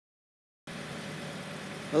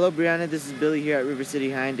Hello Brianna, this is Billy here at River City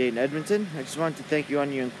Hyundai in Edmonton. I just wanted to thank you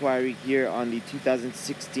on your inquiry here on the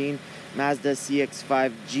 2016 Mazda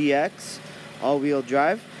CX-5 GX all-wheel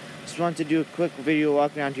drive. Just wanted to do a quick video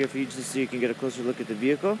walk around here for you just so you can get a closer look at the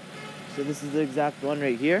vehicle. So this is the exact one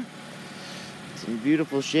right here. It's in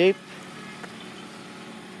beautiful shape.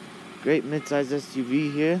 Great mid-size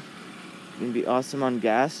SUV here. Gonna be awesome on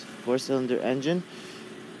gas, 4-cylinder engine.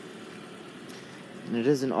 And it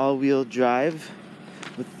is an all-wheel drive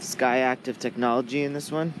with Sky Active technology in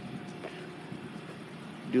this one.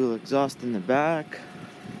 Dual exhaust in the back.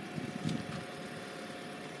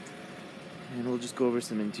 And we'll just go over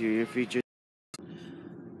some interior features.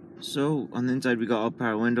 So on the inside we got all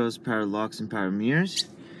power windows, power locks, and power mirrors.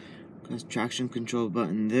 Got traction control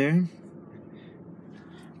button there.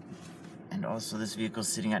 And also this vehicle is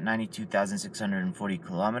sitting at 92,640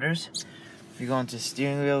 kilometers. If you go onto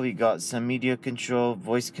steering wheel, we got some media control,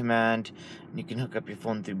 voice command, and you can hook up your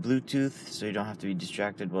phone through Bluetooth so you don't have to be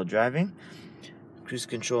distracted while driving. Cruise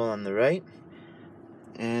control on the right.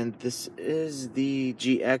 And this is the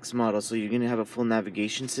GX model, so you're going to have a full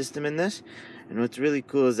navigation system in this. And what's really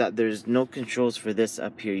cool is that there's no controls for this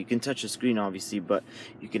up here. You can touch the screen obviously, but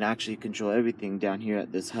you can actually control everything down here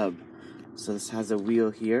at this hub. So this has a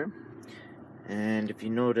wheel here, and if you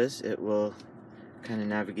notice, it will kind of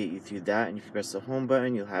navigate you through that, and if you press the home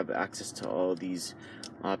button you'll have access to all these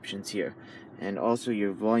options here. And also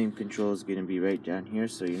your volume control is going to be right down here,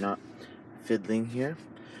 so you're not fiddling here.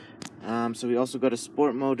 So we also got a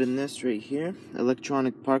sport mode in this right here,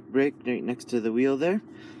 electronic park brake right next to the wheel there,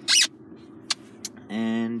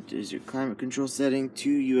 and there's your climate control setting,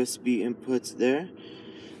 2 USB inputs there.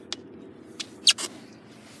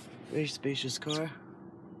 Very spacious car.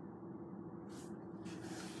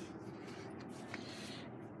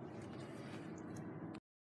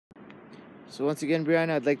 So once again,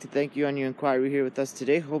 Brianna, I'd like to thank you on your inquiry here with us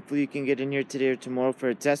today. Hopefully you can get in here today or tomorrow for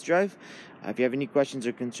a test drive. If you have any questions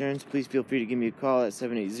or concerns, please feel free to give me a call at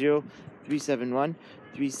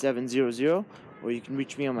 780-371-3700, or you can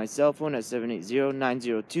reach me on my cell phone at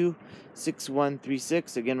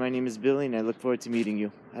 780-902-6136. Again, my name is Billy, and I look forward to meeting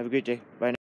you. Have a great day. Bye now.